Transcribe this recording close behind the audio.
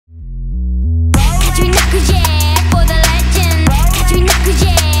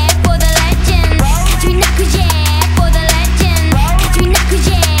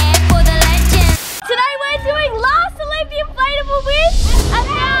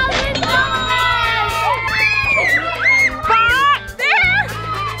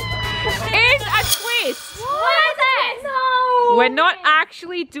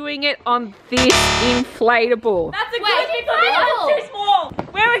only doing it on this inflatable. That's a good inflatable. That's too small.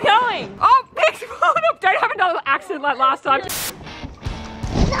 Where are we going? Oh, next one. Don't have another accident like last time.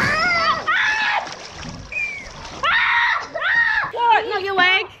 What? Not your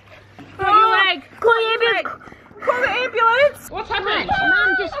leg. Not your leg. Call the ambulance. Call the ambulance. What's happening?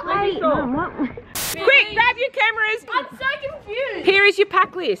 Mum, just wait. Mum, what? Quick, grab your cameras. I'm so confused. Here is your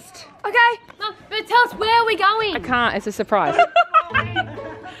pack list. Okay, Mum, but tell us where are we going? I can't, it's a surprise.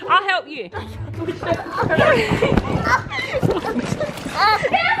 I'll help you. Oh no!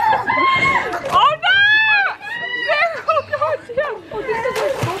 Oh God!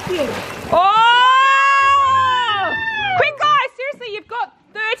 Oh! Quick guys, seriously, you've got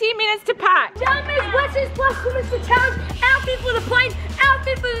 30 minutes to pack. Jumpers, wetsuits, plus swimmers for challenge, outfit for the plane,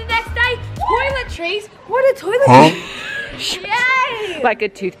 outfit for the next day, toiletries. What are toiletries? Yay! Like a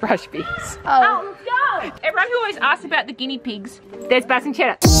toothbrush piece. Oh, let's go! Everyone who always asks about the guinea pigs, there's bass and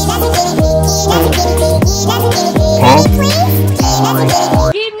cheddar.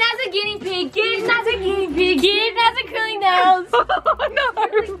 Give Naz a guinea pig, give Naz a guinea pig, give Naz a curling nails. Oh no!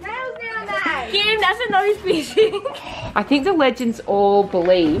 Give Naz a nose piercing. I think the legends all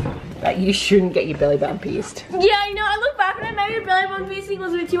believe that you shouldn't get your belly button pierced. Yeah, you know, I look back and maybe a belly button piercing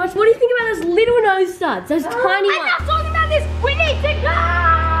was a bit too much. What do you think about those little nose studs? Those tiny ones? I'm not talking about this! We need to go!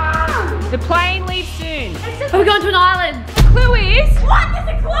 The plane leaves soon. We're going to an island. The clue is... What? There's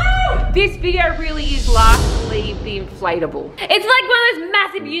a clue! This video really is Last to Leave the inflatable. It's like one of those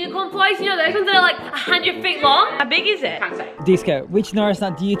massive unicorn floats, you know, those ones that are like 100 feet long. How big is it? Can't say. Disco, which Norris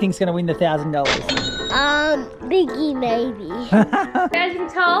Nut do you think is going to win the $1,000? Biggie maybe. As you can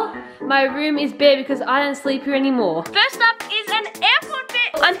tell, my room is bare because I don't sleep here anymore. First up is an airport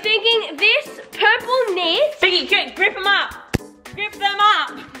bit. I'm thinking this purple knit. Biggie, grip them up. Grip them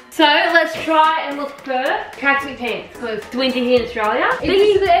up. So let's try and look for tracksuit pants because it's winter here in Australia. Is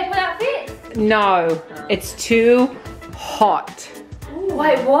this the airport outfit? No, it's too hot. Ooh,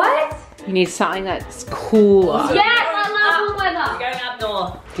 wait, what? You need something that's cooler. Yes, I love cool weather. Going up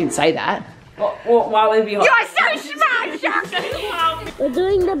north. Didn't say that. Why would it be hot? You're so smart, Jackson! We're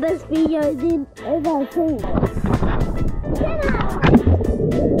doing the best videos in ever seen.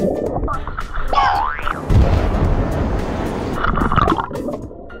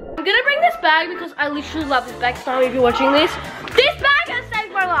 I'm gonna bring this bag because I literally love this bag. Sorry if you're watching this. This bag has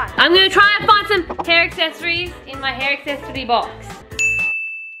saved my life. I'm gonna try and find some hair accessories in my hair accessory box.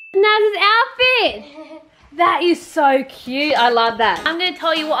 Naz's outfit. That is so cute. I love that. I'm gonna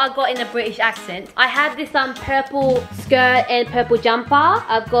tell you what I got in a British accent. I have this purple skirt and purple jumper.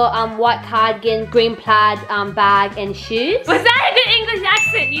 I've got white cardigan, green plaid bag and shoes. Was that a good English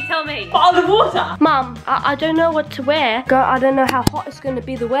accent? You tell me. Bottle of water. Mum, I don't know what to wear. Girl, I don't know how hot it's gonna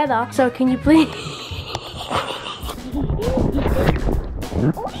be the weather. So can you please?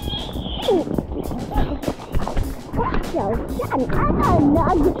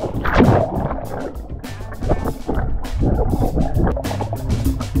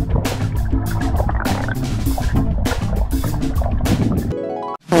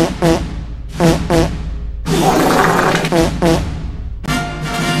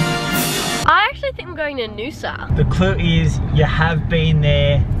 I actually think we're going to Noosa. The clue is you have been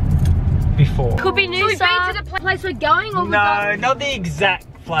there before. Could be Noosa. So we've been to the place we're going, or No, not the exact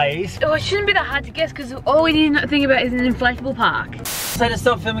place. Oh, it shouldn't be that hard to guess because all we need to think about is an inflatable park. So to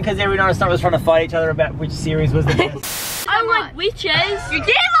stop filming because every Norris Nut was trying to fight each other about which series was the best. I like witches. You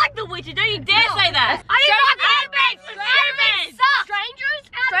dare like the witches, don't you dare say that. I didn't like Outback.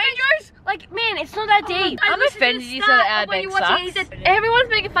 Strangers? Like, man, it's not that deep. I'm offended you said Outback sucks. Everyone's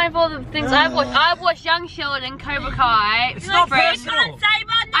making fun of all the things I've watched. I've watched Young Sheldon, Cobra Kai. It's not personal. Can't say,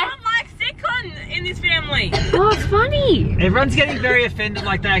 but no one likes sitcom in this family. Oh, it's funny. Everyone's getting very offended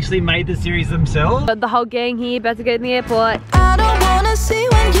like they actually made the series themselves. The whole gang here about to get in the airport. I don't wanna see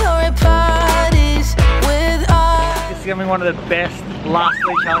when you're at parties with us. This is gonna be one of the best last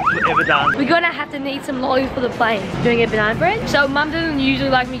week challenges we've ever done. We're gonna have to need some lollies for the plane. Doing a banana bread. So Mum doesn't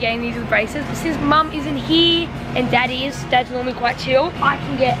usually like me getting these with braces, but since Mum isn't here and Daddy is, Dad's normally quite chill, I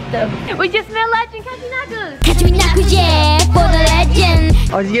can get them. We just met Legend Catchy Knuckles. Catch me knuckles, yeah, for the legend.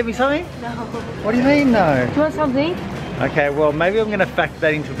 Oh, did you get me something? No. What do you mean no? Do you want something? Okay, well maybe I'm gonna factor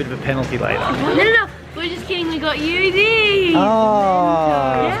that into a bit of a penalty later. No. We're just kidding, we got you these. Oh.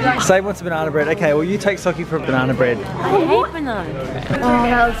 Yeah. Save wants a banana bread. Okay, well you take Socky for a banana bread. I hate banana bread. Oh,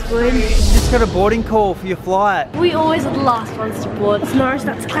 that looks good. You just got a boarding call for your flight. We always are the last ones to board. It's Norris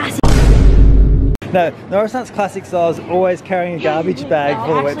Nuts classic. No, Norris Nuts Classic Style's always carrying a garbage bag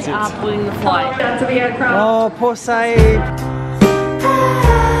for the Actually are wetsuits. boarding the flight. To the aircraft. Oh, poor Save.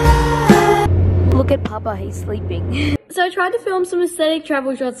 Look at Papa, he's sleeping. So I tried to film some aesthetic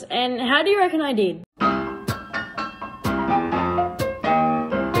travel shots, and how do you reckon I did?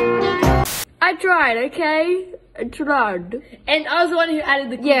 I tried, okay? I tried. And I was the one who added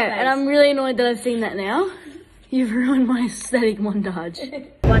the cool Yeah, face. and I'm really annoyed that I've seen that now. You've ruined my aesthetic montage.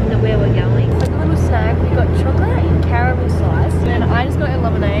 Wonder where we're going. Like a little snack, we got chocolate and caramel slice, and then I just got a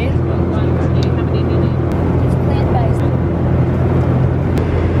lemonade. It's plant-based.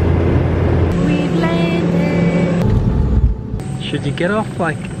 We've landed. Should you get off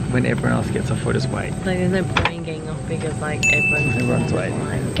like when everyone else gets off or just wait? Like there's no point in getting off because like everyone's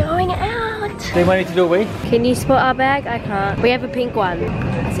waiting. Going out. Do you want me to do a wee? Can you spot our bag? I can't. We have a pink one.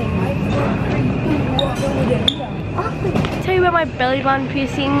 Tell you about my belly button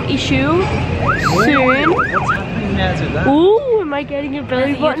piercing issue soon. What's happening now to that? Ooh, am I getting a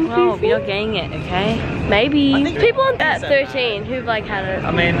belly button piercing? You're getting it, okay? Maybe. I think People it's at so 13 who've like had it.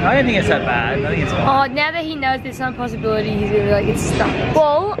 I mean, I don't think it's that bad. I think it's fine. Oh, now that he knows there's some possibility, he's gonna be like, it's stuck.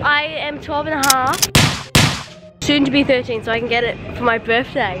 Well, I am 12 and a half. Soon to be 13, so I can get it for my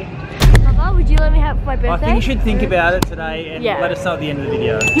birthday. Papa, would you let me have it for my birthday? I think you should think about it today and Yeah. let us know at the end of the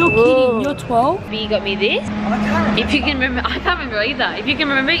video. You're kidding, you're 12? You got me this. If you can remember, I can't remember either. If you can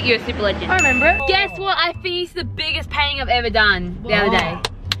remember it, you're a super legend. I remember it. Guess what? I finished the biggest painting I've ever done the other day.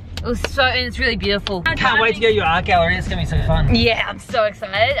 It was so, and it's really beautiful. Can't wait to go to your art gallery. It's gonna be so fun. Yeah, I'm so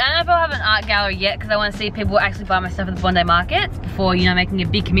excited. I don't know if I'll have an art gallery yet because I want to see people actually buy my stuff at the Bondi markets before, you know, making a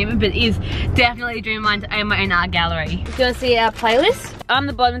big commitment, but it is definitely a dream of mine to own my own art gallery. Do you want to see our playlist? I'm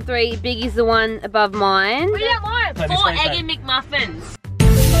the bottom three, Biggie's the one above mine. We don't mind. Play this 4 way, egg play. and McMuffins.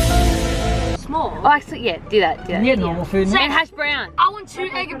 Small. Oh, actually, yeah, do that. Yeah, normal food. And hash brown. I want 2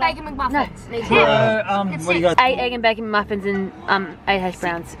 egg and bacon McMuffins. No. What do you got? 8 egg and bacon muffins and 8 hash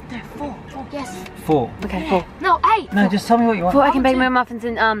browns. No, 4. Yes. 4. Okay, 4. No, 8. No, just tell me what you want. 4 egg and bacon muffins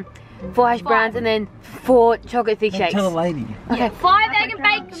and 4 hash browns and then 4 chocolate thick shakes. Tell the lady. Okay. 5 egg and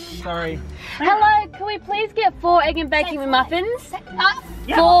bacon. Sorry. Hello, can we please get 4 egg and bacon muffins?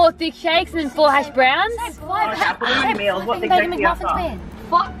 4 thick shakes and then 4 hash browns? Meals. What bacon McMuffins, man?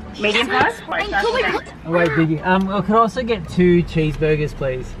 What? Medium size? And could we put, Oh, wait, Biggie. I could also get 2 cheeseburgers,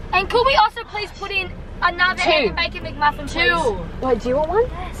 please. and could we also please put in another egg and bacon McMuffin, please? Wait, do you want one?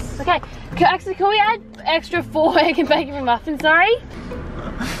 Yes. Okay. Actually, can we add extra 4 egg and bacon muffins? Sorry.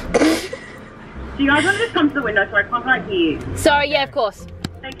 Do you guys want to just come to the window so I can't like hear you? Sorry. Yeah, of course.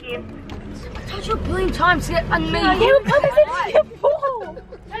 Thank you. I told you a billion times to get a million. Yeah, we're probably going to get 4.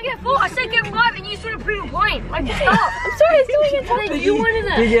 I get 4. I said get 5 and you sort of prove a point. Like, stop. I'm sorry, it's doing it today. You wanted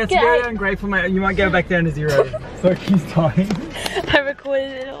it. Biggie, it's Get very out. ungrateful, mate. You might go back down to 0. So he's dying. I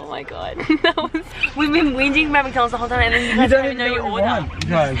recorded it. Oh my god. That was. We've been whinging about McDonald's the whole time and then you You guys don't don't even know your what you order. want.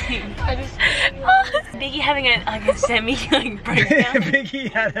 No. Biggie having a semi like breakdown. Biggie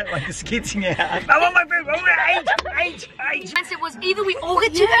had it like skitsing out. I want my food. I want H. And it was either we all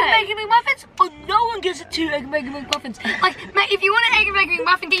get 2 egg and bacon McMuffins or no one gets 2 egg and bacon McMuffins. Like, mate, if you want an egg and bacon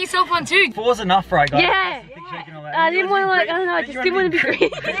McMuffin, get yourself one too. 4's enough, right, guys? Yeah. I didn't want to like. I don't know. I just didn't want to be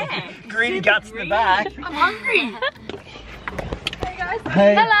greedy. Greedy guts in the back. I'm hungry.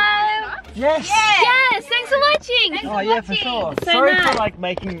 Hey. Hello. Yes. Yes. Thanks for watching. Oh yeah, for sure. So Sorry nice. for like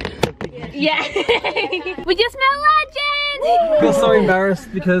making. Yeah. We just met legends. I feel so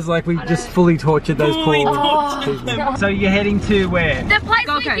embarrassed because like we just fully tortured those poor people. So you're heading to where? The place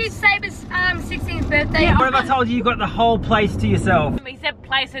we did Saber's 16th birthday. What if I told you you got the whole place to yourself? We said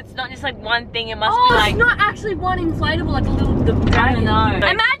place, it's not just like one thing, it must Oh, be like. it's not actually one inflatable, like a little. I don't know.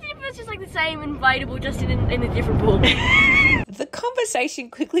 Imagine if it's just like the same inflatable, just in a different pool. The conversation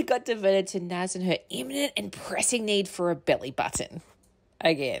quickly got diverted to Naz and her imminent and pressing need for a belly button.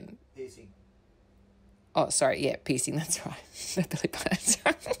 Again. Piercing. Oh, sorry. Yeah, piercing. That's right. The belly button.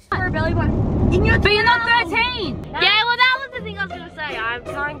 For a belly button. But you're not 13. Yeah, well, that was the thing I was gonna say. I'm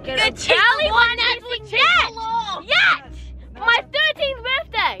trying to get a belly button yet. My 13th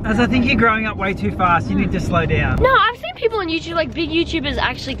birthday. As I think you're growing up way too fast. You need to slow down. No, I've seen people on YouTube, like big YouTubers,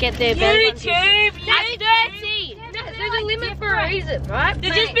 actually get their belly buttons. At 13. There's a limit for a reason, right? So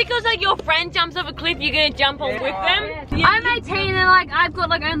just because like your friend jumps off a cliff, you're gonna jump on with them? I'm 18 and like I've got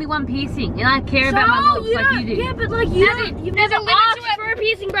like only 1 piercing, and I care about my looks like you do. Yeah, but like you don't. You've There's never a asked limit for a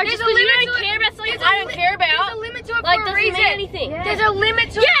piercing, bro. Just There's a because you limit don't to it. care about something There's a I don't care about. There's a limit to it Like for a doesn't reason. mean anything. There's a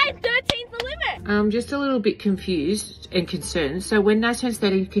limit to it. Yeah, 13's the limit. I'm just a little bit confused and concerned. So when Naz turns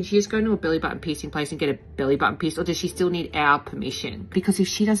 30, can she just go into a belly button piercing place and get a belly button pierced, or does she still need our permission? Because if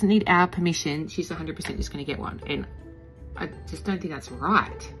she doesn't need our permission, she's 100% just going to get one. And I just don't think that's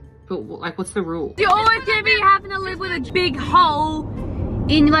right. But like, what's the rule? You're always going to be having to live with a big hole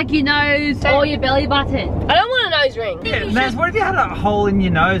in like your nose or your belly button. I don't want a nose ring. Yeah, Naz, what if you had a hole in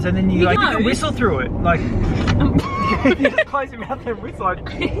your nose and then you like you can whistle through it? Like You just close your mouth and whistle. I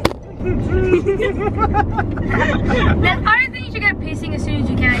don't think you should go pissing as soon as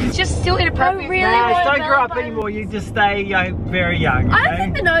you can. It's just still inappropriate. Don't grow up anymore. You just stay very young. Okay? I don't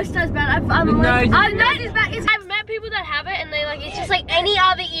think the nose does bad. I've met people that have it, and they like it's just like any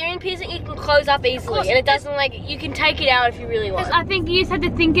other earring piercing. It can close up easily, and it doesn't like you can take it out if you really want. I think you just have to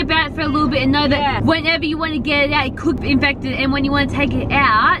think about it for a little bit and know that whenever you want to get it out, it could be infected, and when you want to take it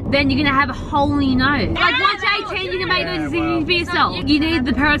out, then you're gonna have a hole in your nose. Like once you're 18, you can make those decisions for yourself. You need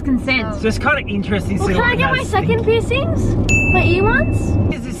the parent's consent. It's just kind of interesting. Well, can I get my second piercings? My ear ones?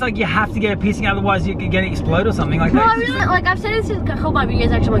 Is this like you have to get a piercing, otherwise you could get it explode or something like that? No, I really like. I've said this in a couple of my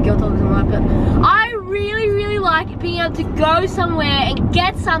videos. Actually, my girl told me something like that. I really like being able to go somewhere and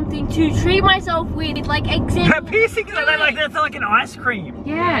get something to treat myself with, like example. Piercings are that's like an ice cream.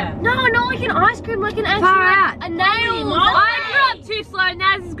 Yeah. No, not like an ice cream, like an actual a nail. I grew up too slow.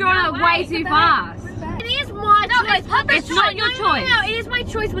 Naz is growing up way too fast. It is my choice. It's not your choice. No, it is my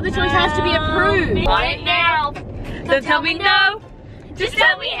choice, but the choice has to be approved. Right now. Don't tell me no. Just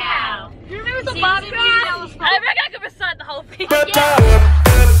tell me how. You remember the Barbie video? I reckon I could recite the whole thing.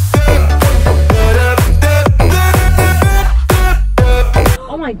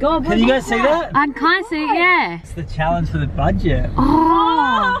 Oh my god. Can you guys see that? I can't see it, yeah. It's the challenge for the budget.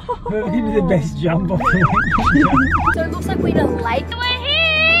 Oh. Whoever can do the best jump off the lake. So it looks like we're in a lake. We're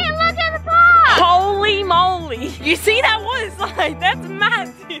here! Look at the park! Holy moly! You see that water slide? That's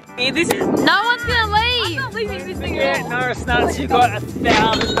massive. This is no one's gonna leave. I'm not leaving this thing. Yeah, Norris Nuts, you got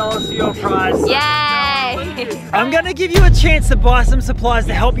 $1,000 for your prize. Yay! I'm gonna give you a chance to buy some supplies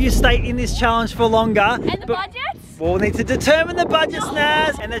to help you stay in this challenge for longer. And the budgets? We'll need to determine the budget,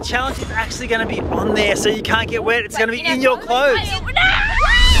 Naz, and the challenge is actually going to be on there, so you can't get wet. It's going to be in your clothes.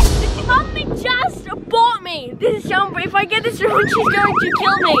 Mommy just bought me this jumper. If I get this wrong, she's going to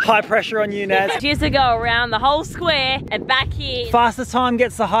kill me. High pressure on you, Naz. She has to go around the whole square and back here. Fastest time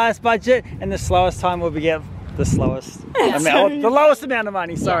gets the highest budget, and the slowest time will get the slowest amount, or the lowest amount of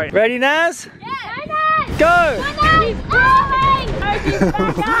money. Sorry. Yeah. Ready, Naz? Yeah. Go. Go.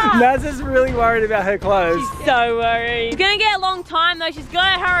 Naz is really worried about her clothes. She's so worried. It's gonna get a long time though. She's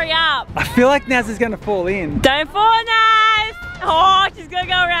gotta hurry up. I feel like Naz is gonna fall in. Don't fall, Naz. Oh, she's gonna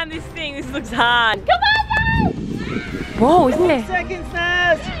go around this thing. This looks hard. Come on, Naz. Whoa, isn't it? 40 seconds,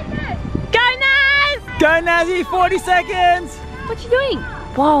 Naz. Go, Naz. Go, Nazi. 40 seconds. What you doing?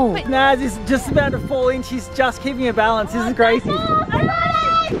 Whoa. Naz is just about to fall in. She's just keeping her balance. This is crazy. Don't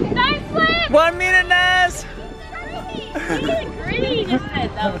slip. 1 minute, Naz. Gritty just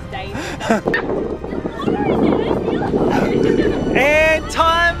said that was dangerous. And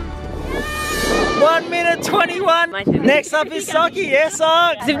time. 1 minute 21. Next up is Socky. Yes,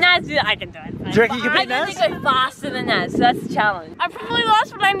 Sock. If Naz do that, I can do it. Do you reckon you can beat Naz? I'm gonna go faster than Naz, so that's the challenge. I probably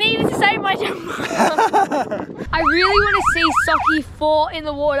lost what I needed to save my jumper. I really want to see Socky fall in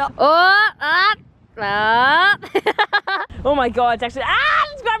the water. Oh my god, it's actually.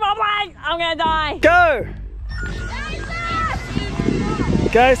 Let's grab my leg! I'm gonna die. Go!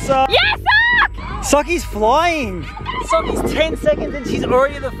 Go, Sock! Yes, Sock! Socky's flying! Socky's 10 seconds and she's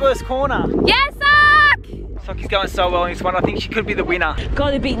already in the first corner. Yes, Sock! Socky's going so well in this one. I think she could be the winner.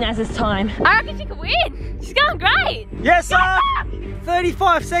 Gotta beat Naz this time. I reckon she could win. She's going great. Yes, Sock!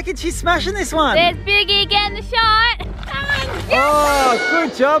 35 seconds. She's smashing this one. There's Biggie getting the shot. Come on. Yes. Oh,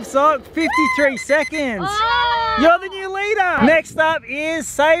 good job, Sock. 53 seconds. Oh. You're the new leader. Next up is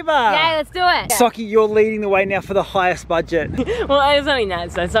Saber. Yeah, let's do it. Socky, you're leading the way now for the highest budget. Well, it's only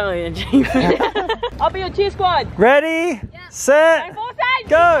Naz, so it's not really a dream. I'll be your cheer squad. Ready, set,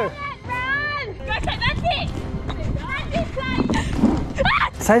 go. Run. Go, that's it.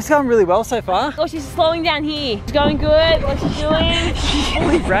 Save's going really well so far. Oh, she's slowing down here. She's going good. What's she doing? She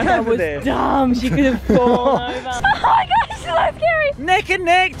ran over there. Dumb. She could have fallen over. Oh my gosh, she's so scary. Neck and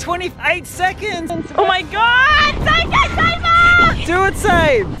neck, 28 seconds. Oh my god. Save! Do it,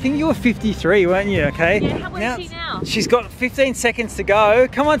 Save. I think you were 53, weren't you? Okay. Yeah, how is she now? She's got 15 seconds to go.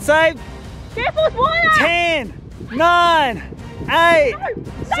 Come on, Save. Careful with water. 10, 9, 8,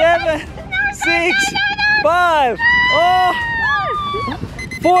 7, 6, 5. Oh.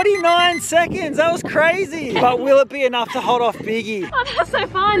 49 seconds, that was crazy. But will it be enough to hold off Biggie? Oh, that was so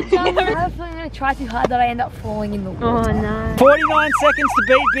fun. I have a feeling I'm going to try too hard that I end up falling in the water. Oh no. 49 seconds to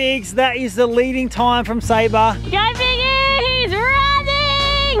beat Biggs. That is the leading time from Saber. Go Biggie, he's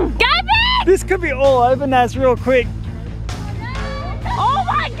running. Go Biggs. This could be all over, Naz, real quick. Oh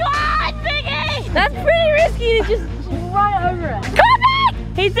my god, Biggie. That's pretty risky to just run over it. Come back.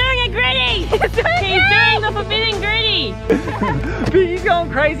 He's doing a gritty. He's doing the forbidden gritty. Biggie's going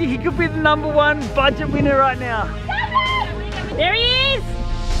crazy. He could be the #1 budget winner right now. There he is.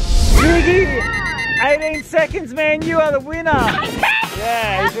 Biggie. 18 seconds, man. You are the winner.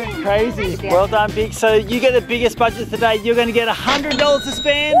 Yeah, he's been crazy. Well done, Big. So you get the biggest budget today. You're going to get $100 to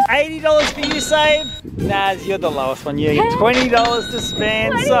spend, $80 for you, Save. Naz, you're the lowest one. You get $20 to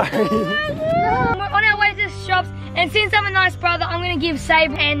spend. Sorry. We're on our way to the shops, and since I'm a nice brother, I'm going to give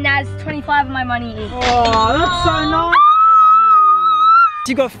Save and Naz 25 of my money each. Oh, that's so nice.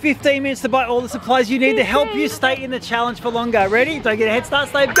 You've got 15 minutes to buy all the supplies you need to help you stay in the challenge for longer. Ready? Don't get a head start,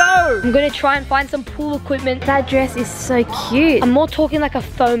 Save. Go! I'm gonna try and find some pool equipment. That dress is so cute. I'm more talking like a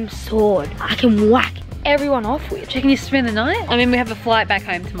foam sword. I can whack everyone off with. Can you spend the night? I mean, we have a flight back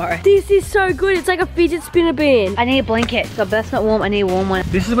home tomorrow. This is so good. It's like a fidget spinner bin. I need a blanket. So that's not warm. I need a warm one.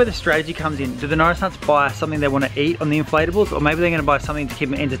 This is where the strategy comes in. Do the Norris Nuts buy something they want to eat on the inflatables, or maybe they're going to buy something to keep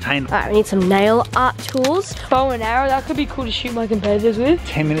them entertained? Alright, we need some nail art tools. Bow and arrow. That could be cool to shoot my competitors with.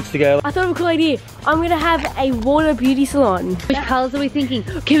 10 minutes to go. I thought of a cool idea. I'm gonna have a water beauty salon. Which colours are we thinking?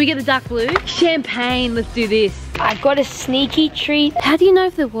 Can we get the dark blue? Champagne. Let's do this. I got a sneaky treat. How do you know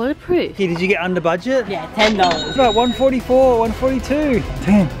if they're waterproof? Here, did you get under budget? Yeah, $10. About 144, 142.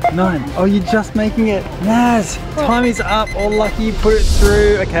 10, 9. Oh, you're just making it. Naz, time is up. All lucky you put it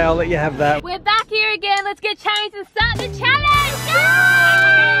through. Okay, I'll let you have that. We're back here again. Let's get changed and start the challenge.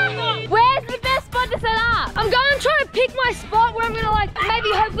 Yay! Where's the best spot to set up? I'm going to try and pick my spot where I'm gonna like maybe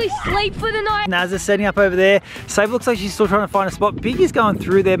hopefully sleep for the night. Naz is setting up over there. Save looks like she's still trying to find a spot. Big is going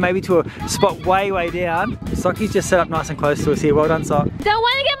through there, maybe to a spot way, way down. Socky's just set up nice and close to us here. Well done, Sock. Don't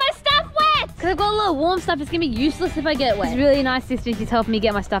want to get my stuff wet. Because I've got a little warm stuff. It's going to be useless if I get it wet. She's really nice sister. She's helping me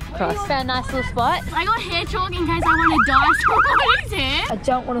get my stuff across. Found a nice little spot. I got hair chalk in case I want to die. So what is it? I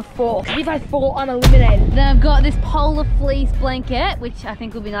don't want to fall. If I fall, I'm eliminated. Then I've got this polar fleece blanket, which I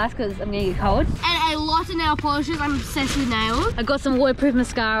think will be nice because I'm going to get cold. And a lot of nail polishes. I'm obsessed with nails. I've got some waterproof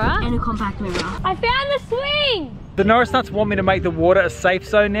mascara. And a compact mirror. I found the swing. The Norris Nuts want me to make the water a safe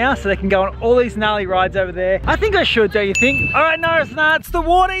zone now so they can go on all these gnarly rides over there. I think I should, don't you think? All right, Norris Nuts, the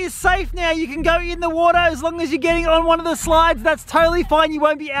water is safe now. You can go in the water as long as you're getting on one of the slides. That's totally fine. You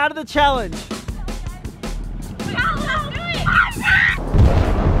won't be out of the challenge.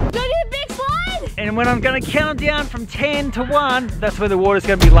 And when I'm going to count down from 10 to 1, that's where the water's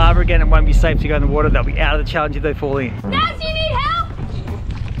going to be lava again and won't be safe to go in the water. They'll be out of the challenge if they fall in. Naz, you need help?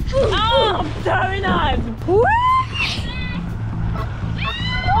 Oh, I'm so nice. Woo!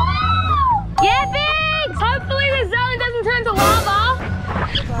 Yeah, Biggs! Hopefully the zone doesn't turn to lava.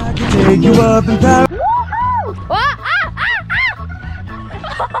 I can take you up and down. Woohoo! Oh,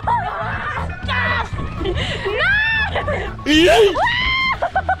 No!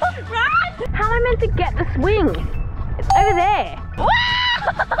 Run! How am I meant to get the swing? It's over there.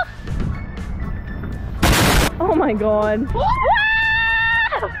 Oh my god.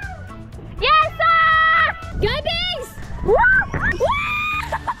 Yes, sir! Go, Biggs!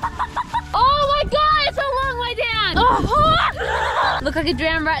 Oh my god, it's a long way down. Oh. Look like a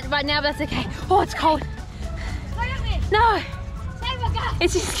drowned rat right now, but that's okay. Oh, it's cold. No.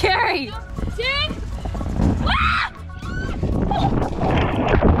 It's just scary.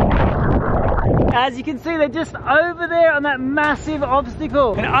 As you can see, they're just over there on that massive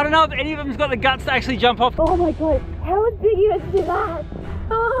obstacle. And I don't know if any of them's got the guts to actually jump off. Oh my god, how is Biggie meant to do that?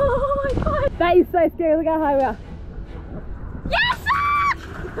 Oh my god. That is so scary, look how high we are. Yes, sir!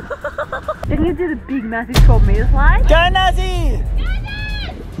 They're gonna do the big massive 12-meter slide. Go, Nazi!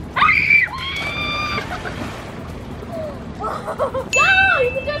 Go! You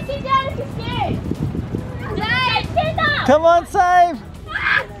can just sit down if you're scared. Dad, sit up! Come on, Save!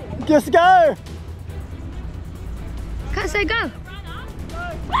 Just go! Can't say go.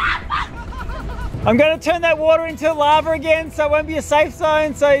 I'm going to turn that water into lava again so it won't be a safe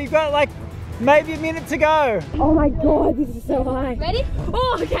zone. So you've got like maybe a minute to go. Oh my god, this is so high. Ready?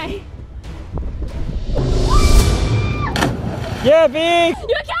 Oh, okay. Yeah, Big!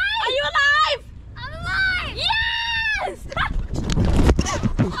 You okay? Are you alive? I'm alive! Yes!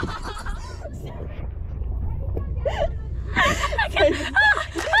 Okay. I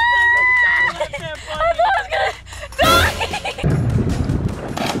thought I was gonna die!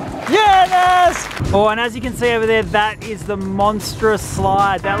 Yeah, Naz! Oh, and as you can see over there, that is the monstrous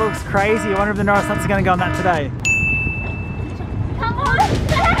slide. That looks crazy. I wonder if the Norris Nuts are going to go on that today. Come on!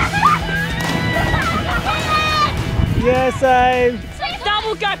 Yeah, Save!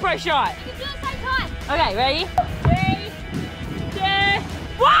 Double GoPro shot! You can do it at the same time! Okay, ready? 3, 2,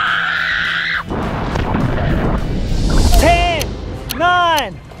 10,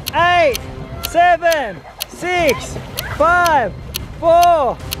 9, 8, 7, 6, 5,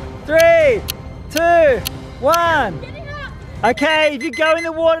 4, 3, 2, 1. Okay, if you go in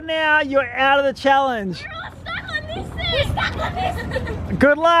the water now, you're out of the challenge. We're all stuck on this thing! We're stuck on this thing!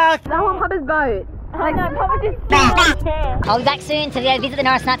 Good luck! That one Papa's boat. I'll be back soon to go visit the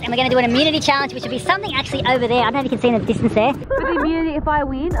Norris Nuts, and we're going to do an immunity challenge, which will be something actually over there. I don't know if you can see in the distance there. For the immunity, if I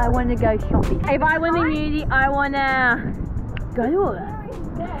win, I want to go shopping. If I win the immunity, I want to go to a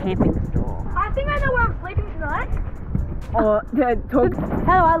camping store. I think I know where I'm sleeping tonight. Or talk.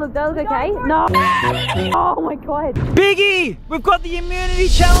 How do I look? Do I look okay? No. Oh my god. Biggie, we've got the immunity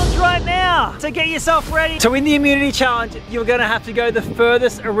challenge right now. So get yourself ready. So in the immunity challenge, you're gonna have to go the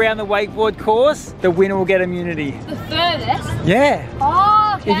furthest around the wakeboard course. The winner will get immunity. The furthest? Yeah.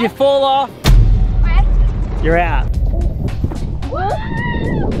 Oh, okay. If you fall off, you're out.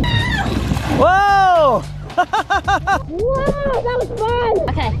 Whoa! Whoa, that was fun.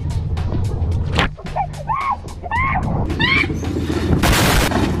 Okay.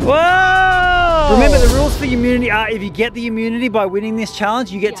 Whoa! Remember, the rules for immunity are if you get the immunity by winning this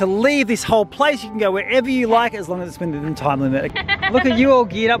challenge, you get to leave this whole place. You can go wherever you like as long as it's within the time limit. Look at you all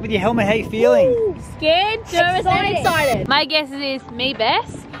geared up with your helmet. How you feeling? Scared, nervous, and excited. My guess is me,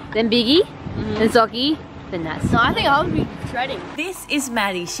 Bess, then Biggie, then Zoki, then Naz. No, I think I would be shredding. This is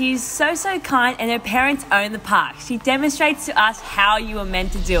Maddie. She's so kind, and her parents own the park. She demonstrates to us how you are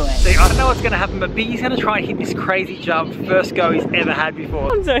meant to do it. See, I don't know what's going to happen, but Biggie's going to try and hit this crazy jump. First go he's ever had before.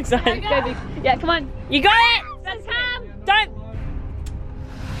 I'm so excited. Go Big. Yeah, come on. You got it! Let's come! Don't!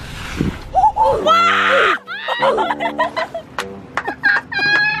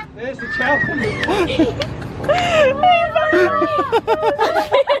 There's the challenge.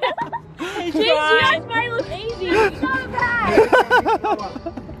 Jeez, you guys made it look easy. It's not bad.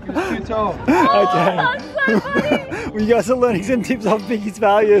 You're too tall. Okay. Well, you guys are learning some tips on Biggie's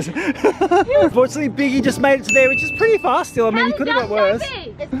values. Unfortunately, Biggie just made it to there, which is pretty fast still. I mean, you could have got worse.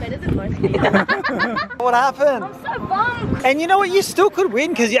 It's better than most people. What happened? I'm so bummed. And you know what? You still could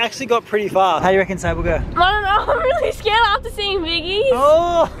win because you actually got pretty fast. How do you reckon Sabe will go? I don't know. I'm really scared after seeing Biggie's.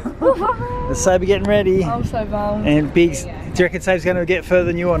 Oh! The Sabe getting ready. I'm so bummed. And Biggs, do you reckon Sabe's going to get further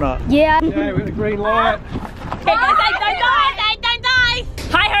than you or not? Yeah. Yeah, with a green light. Okay, go Sabe, don't die! Sabe, don't die!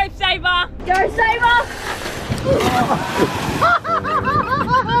 High hope, Saber! Go, Saber!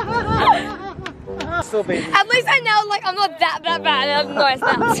 Still beating. At least I know, like, I'm not that bad at Norris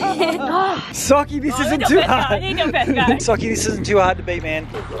Nuts. Socky, this isn't too hard. You go best, go. Socky, this isn't too hard to beat, man.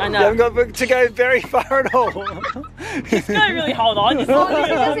 I know. You haven't got to go very far at all. Just gotta really hold on. Just hold on.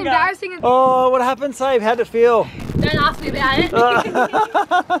 It's embarrassing. Oh, what happened, Sabe? How'd it feel? Don't ask me about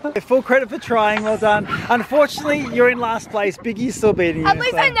it. Full credit for trying, well done. Unfortunately, you're in last place. Biggie's still beating you. At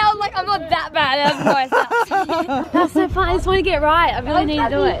least I know, like, I'm not that bad at Norris Nuts. That's so fun. I just want to get right. I really need to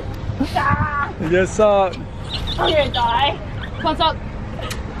do it. Yes, sir. I'm gonna die. What's up?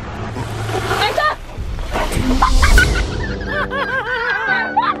 What's up?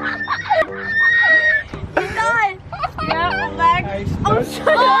 You died. Yeah, leg. I'm so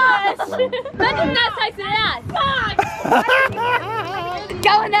nervous. Imagine that takes it out. Fuck. Go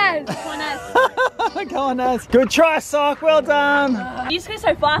on, Naz. Go on, Naz. Good try, Sock. Well done. You just go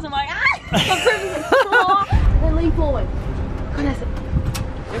so fast, I'm like, ah! Then lean forward. Come on, Naz.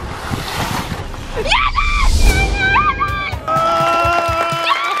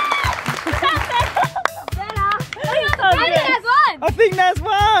 I think Naz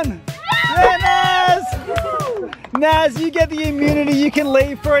won. Yeah, Naz. Naz, you get the immunity. You can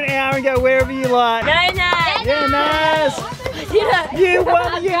leave for an hour and go wherever you like. No, Naz. Yeah, Naz. You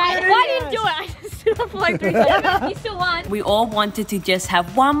won the immunity. Why didn't do it? I just stood up for like 3 seconds. You still won. We all wanted to just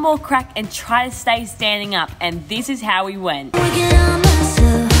have one more crack and try to stay standing up, and this is how we went.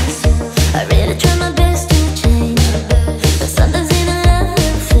 I really try my best to change, but something's in another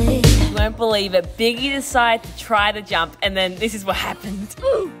phase. You won't believe it. Biggie decided to try the jump, and then this is what happened.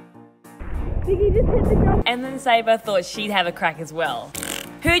 Biggie just hit the jump. And then Saber thought she'd have a crack as well.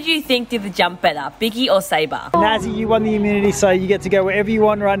 Who do you think did the jump better, Biggie or Saber? Nazi, you won the immunity, so you get to go wherever you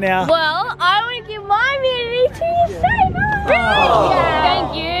want right now. Well, I want to give my immunity to you, Saber. Oh. Yeah.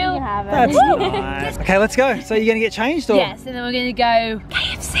 Thank you. You have it. That's nice. Okay, let's go. So you're going to get changed, or? Yes, and then we're going to go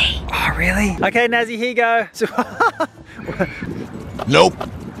KFC. Oh, really? Okay, Nazi, here you go. Nope.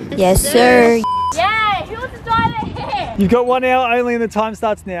 Yes, sir. Yeah, who wants to dive ahead? You've got 1 hour only and the time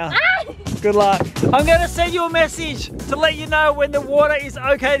starts now. Good luck. I'm going to send you a message to let you know when the water is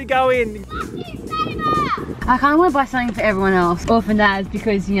okay to go in. I kind of want to buy something for everyone else, or for Naz,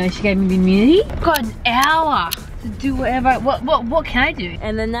 because, you know, she gave me the immunity. I've got an hour to do whatever. What can I do?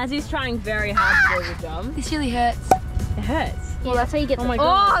 And then Nazi's trying very hard to do the jump. This really hurts. It hurts. Well, that's how you get Oh my the...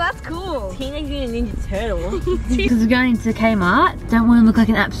 god. Oh, that's cool. Teenage Mutant Ninja Turtle. Because we're going into Kmart, don't want to look like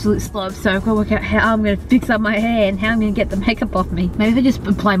an absolute slob, so I've got to work out how I'm going to fix up my hair and how I'm going to get the makeup off me. Maybe if I just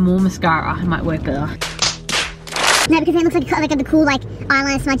apply more mascara, it might work better. No, because it looks like a cool like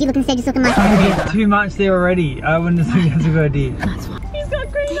eyeliner smudgy look instead, just looking like. Too much there already. I wouldn't think that's a good idea. He's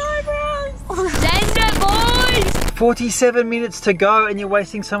got green eyebrows. Send it, boys! 47 minutes to go and you're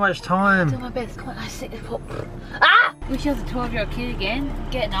wasting so much time. Do my best. Come on, I sit this pop. Ah! Wish I was a 12-year-old kid again.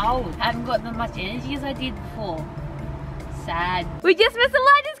 Getting old. I haven't got as much energy as I did before. Sad. We just missed the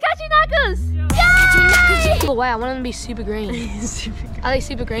Legends Catchy Knuckles! Yay! Oh wow, I want them to be super green. Super green. Are they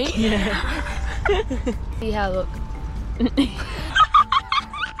super green? Yeah. See how I look.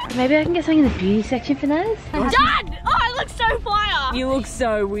 Maybe I can get something in the beauty section for Naz? Done! Oh, I look so fire! You look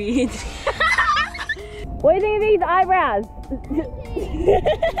so weird. What do you think of these eyebrows?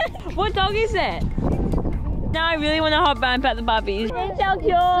 What dog is that? Now I really want to hop bump at the puppies. They're so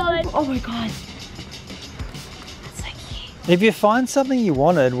cute! Oh my god. If you find something you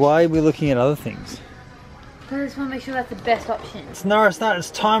wanted, why are we looking at other things? I just want to make sure that's the best option. It's Norris Nuts.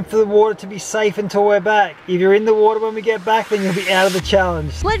 It's time for the water to be safe until we're back. If you're in the water when we get back, then you'll be out of the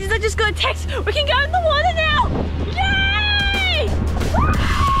challenge. Legends, I just got a text. We can go in the water now. Yay!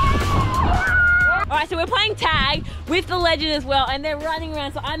 Alright, so we're playing tag with the legend as well, and they're running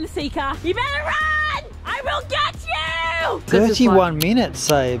around, so I'm the seeker. You better run! I will get you! 31 minutes,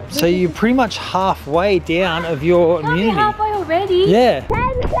 Sabe. So you're pretty much halfway down of your immunity. Halfway already? Yeah.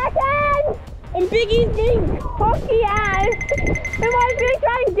 10 seconds! And Biggie's being cocky ass. Am I going to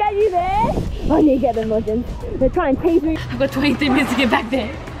try and get you there? I need to get them, Legends. They're trying to tease me. I've got 23 minutes to get back there.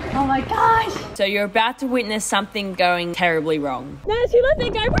 Oh my gosh! So you're about to witness something going terribly wrong. No, she let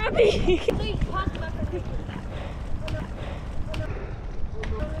that go, Brappy. Please, pass my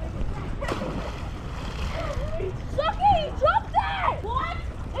Socky, drop that! What?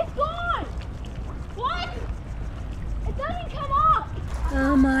 It's gone! What? It doesn't come up!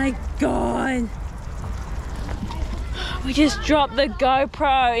 Oh my god. We just dropped the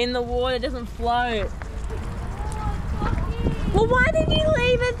GoPro in the water, it doesn't float. Well, why did you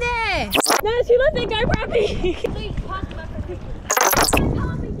leave it there? No, she let that go, Brappy. Please pass my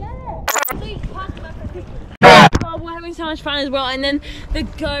Oh, we're having so much fun as well, and then the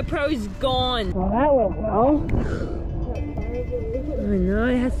GoPro is gone. Well, that went well. Oh no,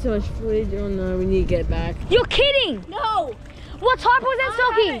 it has so much footage. Oh no, we need to get back. You're kidding! No! What type was that,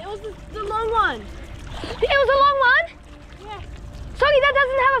 Socky? It was the long one. It was a long one? Yeah. Socky, that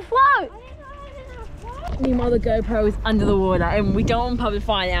doesn't have a float. Meanwhile, the GoPro is under the water, and we don't want people to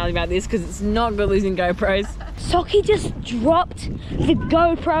find out about this because it's not good losing GoPros. Socky just dropped the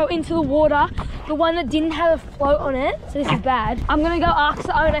GoPro into the water, the one that didn't have a float on it, so this is bad. I'm gonna go ask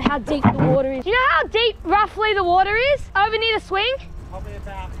the owner how deep the water is. You know how deep roughly the water is over near the swing? Probably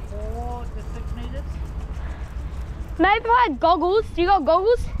about 4 to 6 meters. Maybe if I had goggles. Do you got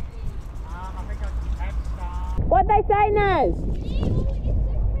goggles? I think I have some. What'd they say, Naz?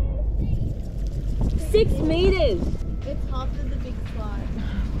 6 meters. It's half of the big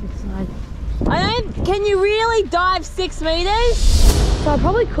slide. Can you really dive 6 meters? So I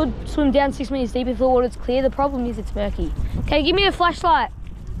probably could swim down 6 meters deep if the water's clear. The problem is it's murky. Okay, give me a flashlight.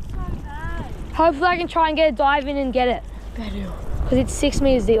 Hopefully I can try and get a dive in and get it. Better. Because it's 6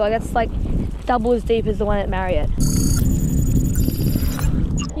 meters deep. Like that's like double as deep as the one at Marriott.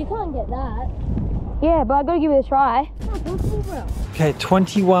 You can't get that. Yeah, but I gotta give it a try. Okay,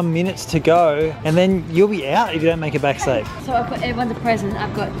 21 minutes to go, and then you'll be out if you don't make it back safe. So I've got everyone's a present.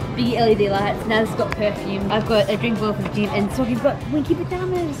 I've got big LED lights. Naz got perfume. I've got a drink bottle for the gym, and Socky's got winky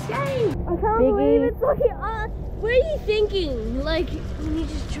pajamas. Yay! I can't believe it, Socky. What are you thinking? Like when you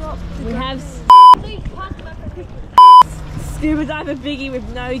just drop the We have scuba diver Biggie with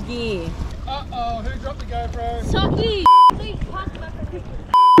no gear. Uh-oh, who dropped the GoPro? Socky.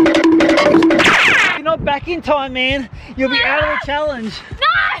 You're not back in time, man. You'll be out of the challenge.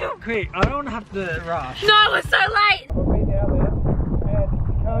 No! Quick, I don't have to rush. No, it's so late. We'll be down there, and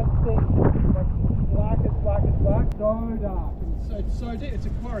you can't see. Like it's black. So dark. It's so deep. It's a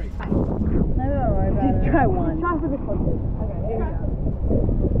quarry. No, don't worry about it. Try one. Try for the closest. Okay, here we go.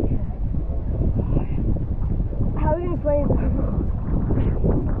 How are we gonna play this?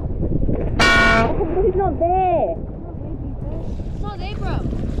 He's not there. It's not there, bro.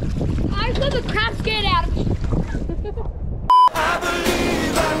 I just got the crap scared out of me.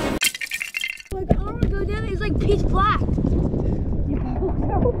 Like, I don't want to go down there. It's like pitch black. 2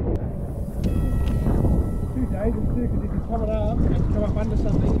 days it's too, because if you come it up and you come up under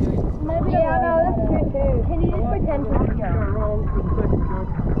something, Maybe, yeah, no, that's true too. Can you just pretend to go?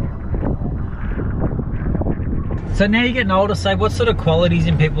 So So now you're getting older, so what sort of qualities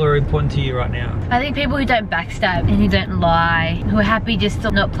in people are important to you right now? I think people who don't backstab and who don't lie, who are happy just to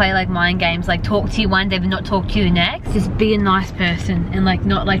not play like mind games, like talk to you one day but not talk to you next. Just be a nice person and like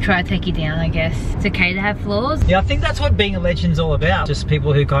not like try to take you down, I guess. It's okay to have flaws. Yeah, I think that's what being a legend's all about. Just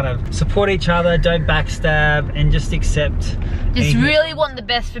people who kind of support each other, don't backstab, and just accept. Just really want the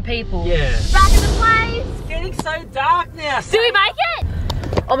best for people. Yeah. Back in the place. It's getting so dark now. Do we make it?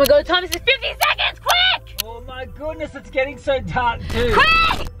 Oh my god, the time is 50 seconds, quick! Oh my goodness, it's getting so dark too. Quick!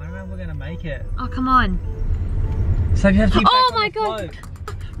 I don't know if we're gonna make it. Oh, come on. So you have to get back oh on my the god. float.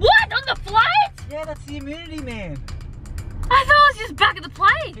 What? On the float? Yeah, that's the immunity, man. I thought it was just back at the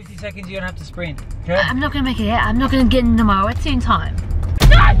plate. 50 seconds, you're gonna have to sprint. Okay? I'm not gonna make it out. I'm not gonna get into my wetsuit in time.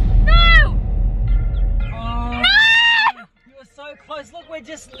 No! No! Oh, no! You were so close. Look, we're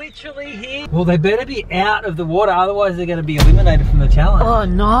just literally here. Well, they better be out of the water, otherwise they're gonna be eliminated from the challenge. Oh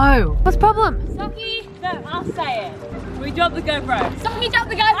no. What's the problem? Socky, no, I'll say it. We dropped the GoPro. Socky, drop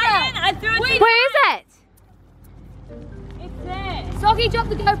the GoPro. I threw it. Where is it? It's there. Socky, drop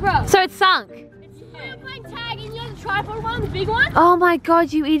the GoPro. So it's sunk. We're playing tag and you're the tripod one, the big one. Oh my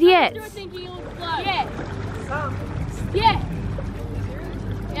god, you idiot. You were thinking it would float. Yeah. Yeah.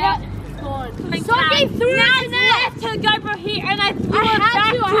 Yeah. Gone. Socky threw it to left her GoPro here and I threw it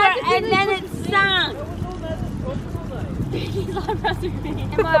back to her and then it sunk. His eyebrows are green.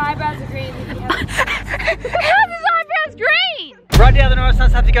 And my eyebrows are green. How's his eyebrows green? Right now the Norris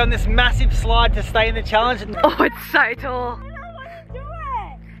Nuts have to go on this massive slide to stay in the challenge. Oh, it's so tall.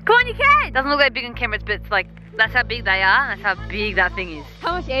 Come on, you can! Doesn't look like big on cameras, but it's like, that's how big they are, and that's how big that thing is.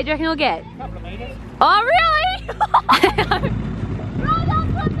 How much air do you reckon it'll get? A couple of meters. Oh, really?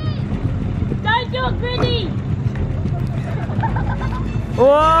 Don't do it, Brittany! Whoa!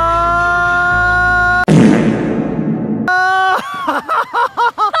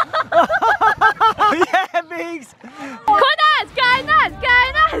 Yeah, Biggs! Come on, Naz! Go, Naz! Go,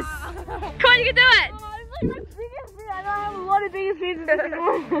 Naz! Come on, you can do it!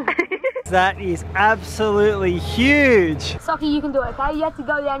 That is absolutely huge. Socky, you can do it, okay? You have to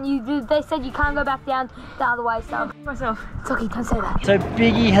go down. They said you can't go back down the other way, so. Myself. Socky, don't say that. So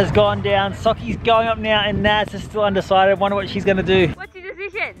Biggie has gone down, Socky's going up now, and Naz is still undecided. Wonder what she's gonna do. What's your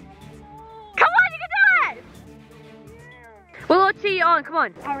decision? Come on, you can do it! We'll all cheer you on, come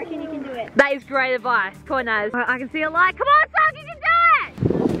on. I reckon you can do it. That is great advice. Come on, Naz. I can see a light. Come on, Sock, you can do it!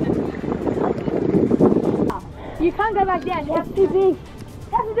 You can't go back down. You have to be big.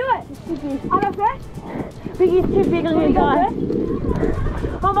 You have to do it. It's too big. I'll go first. Biggie's too big. I'm gonna go.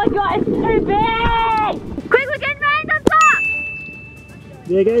 Oh my god, it's too big! Quick, we're getting rained on top!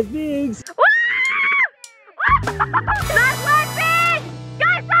 There goes Biggs. Woo! Nice work, Big! Go,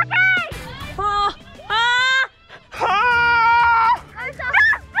 Socky! Oh, Go, Socky!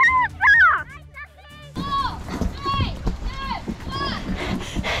 Stop! 4, 3, 2, 1.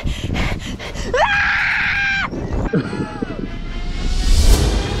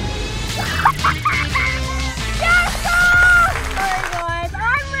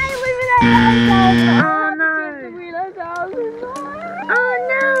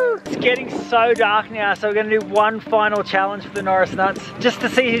 Getting so dark now, so we're going to do one final challenge for the Norris Nuts, just to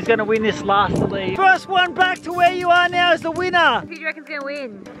see who's going to win this last lead. First one back to where you are now is the winner. Who do you reckon's gonna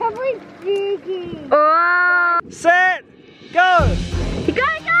win? Probably Biggie. Oh! Set, go! You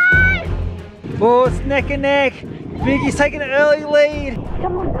got it, guys! Oh, it's neck and neck. Biggie's taking an early lead.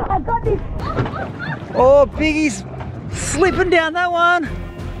 Come on, I got this. Oh, Biggie's slipping down that one.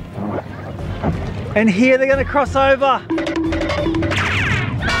 And here they're going to cross over.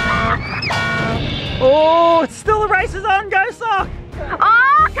 Oh, it's still the race is on. Go, Sock.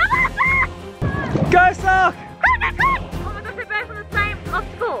 Oh, come on, Sock! Go, Sock. Quick, quick! Oh my gosh, they're both on the same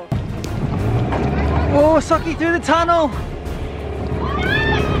obstacle. Oh, Socky through the tunnel.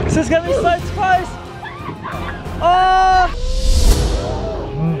 This is going to be so close. Oh!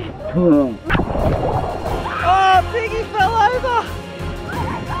 Oh, Biggie fell over.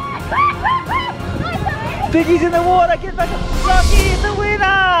 Biggie's in the water. Get back up. Socky is the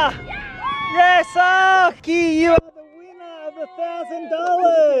winner. Yes, Socky, you are the winner of the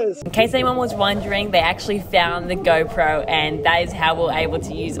 $1,000. In case anyone was wondering, they actually found the GoPro and that is how we're able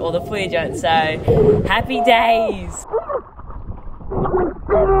to use all the footage on it. So, happy days.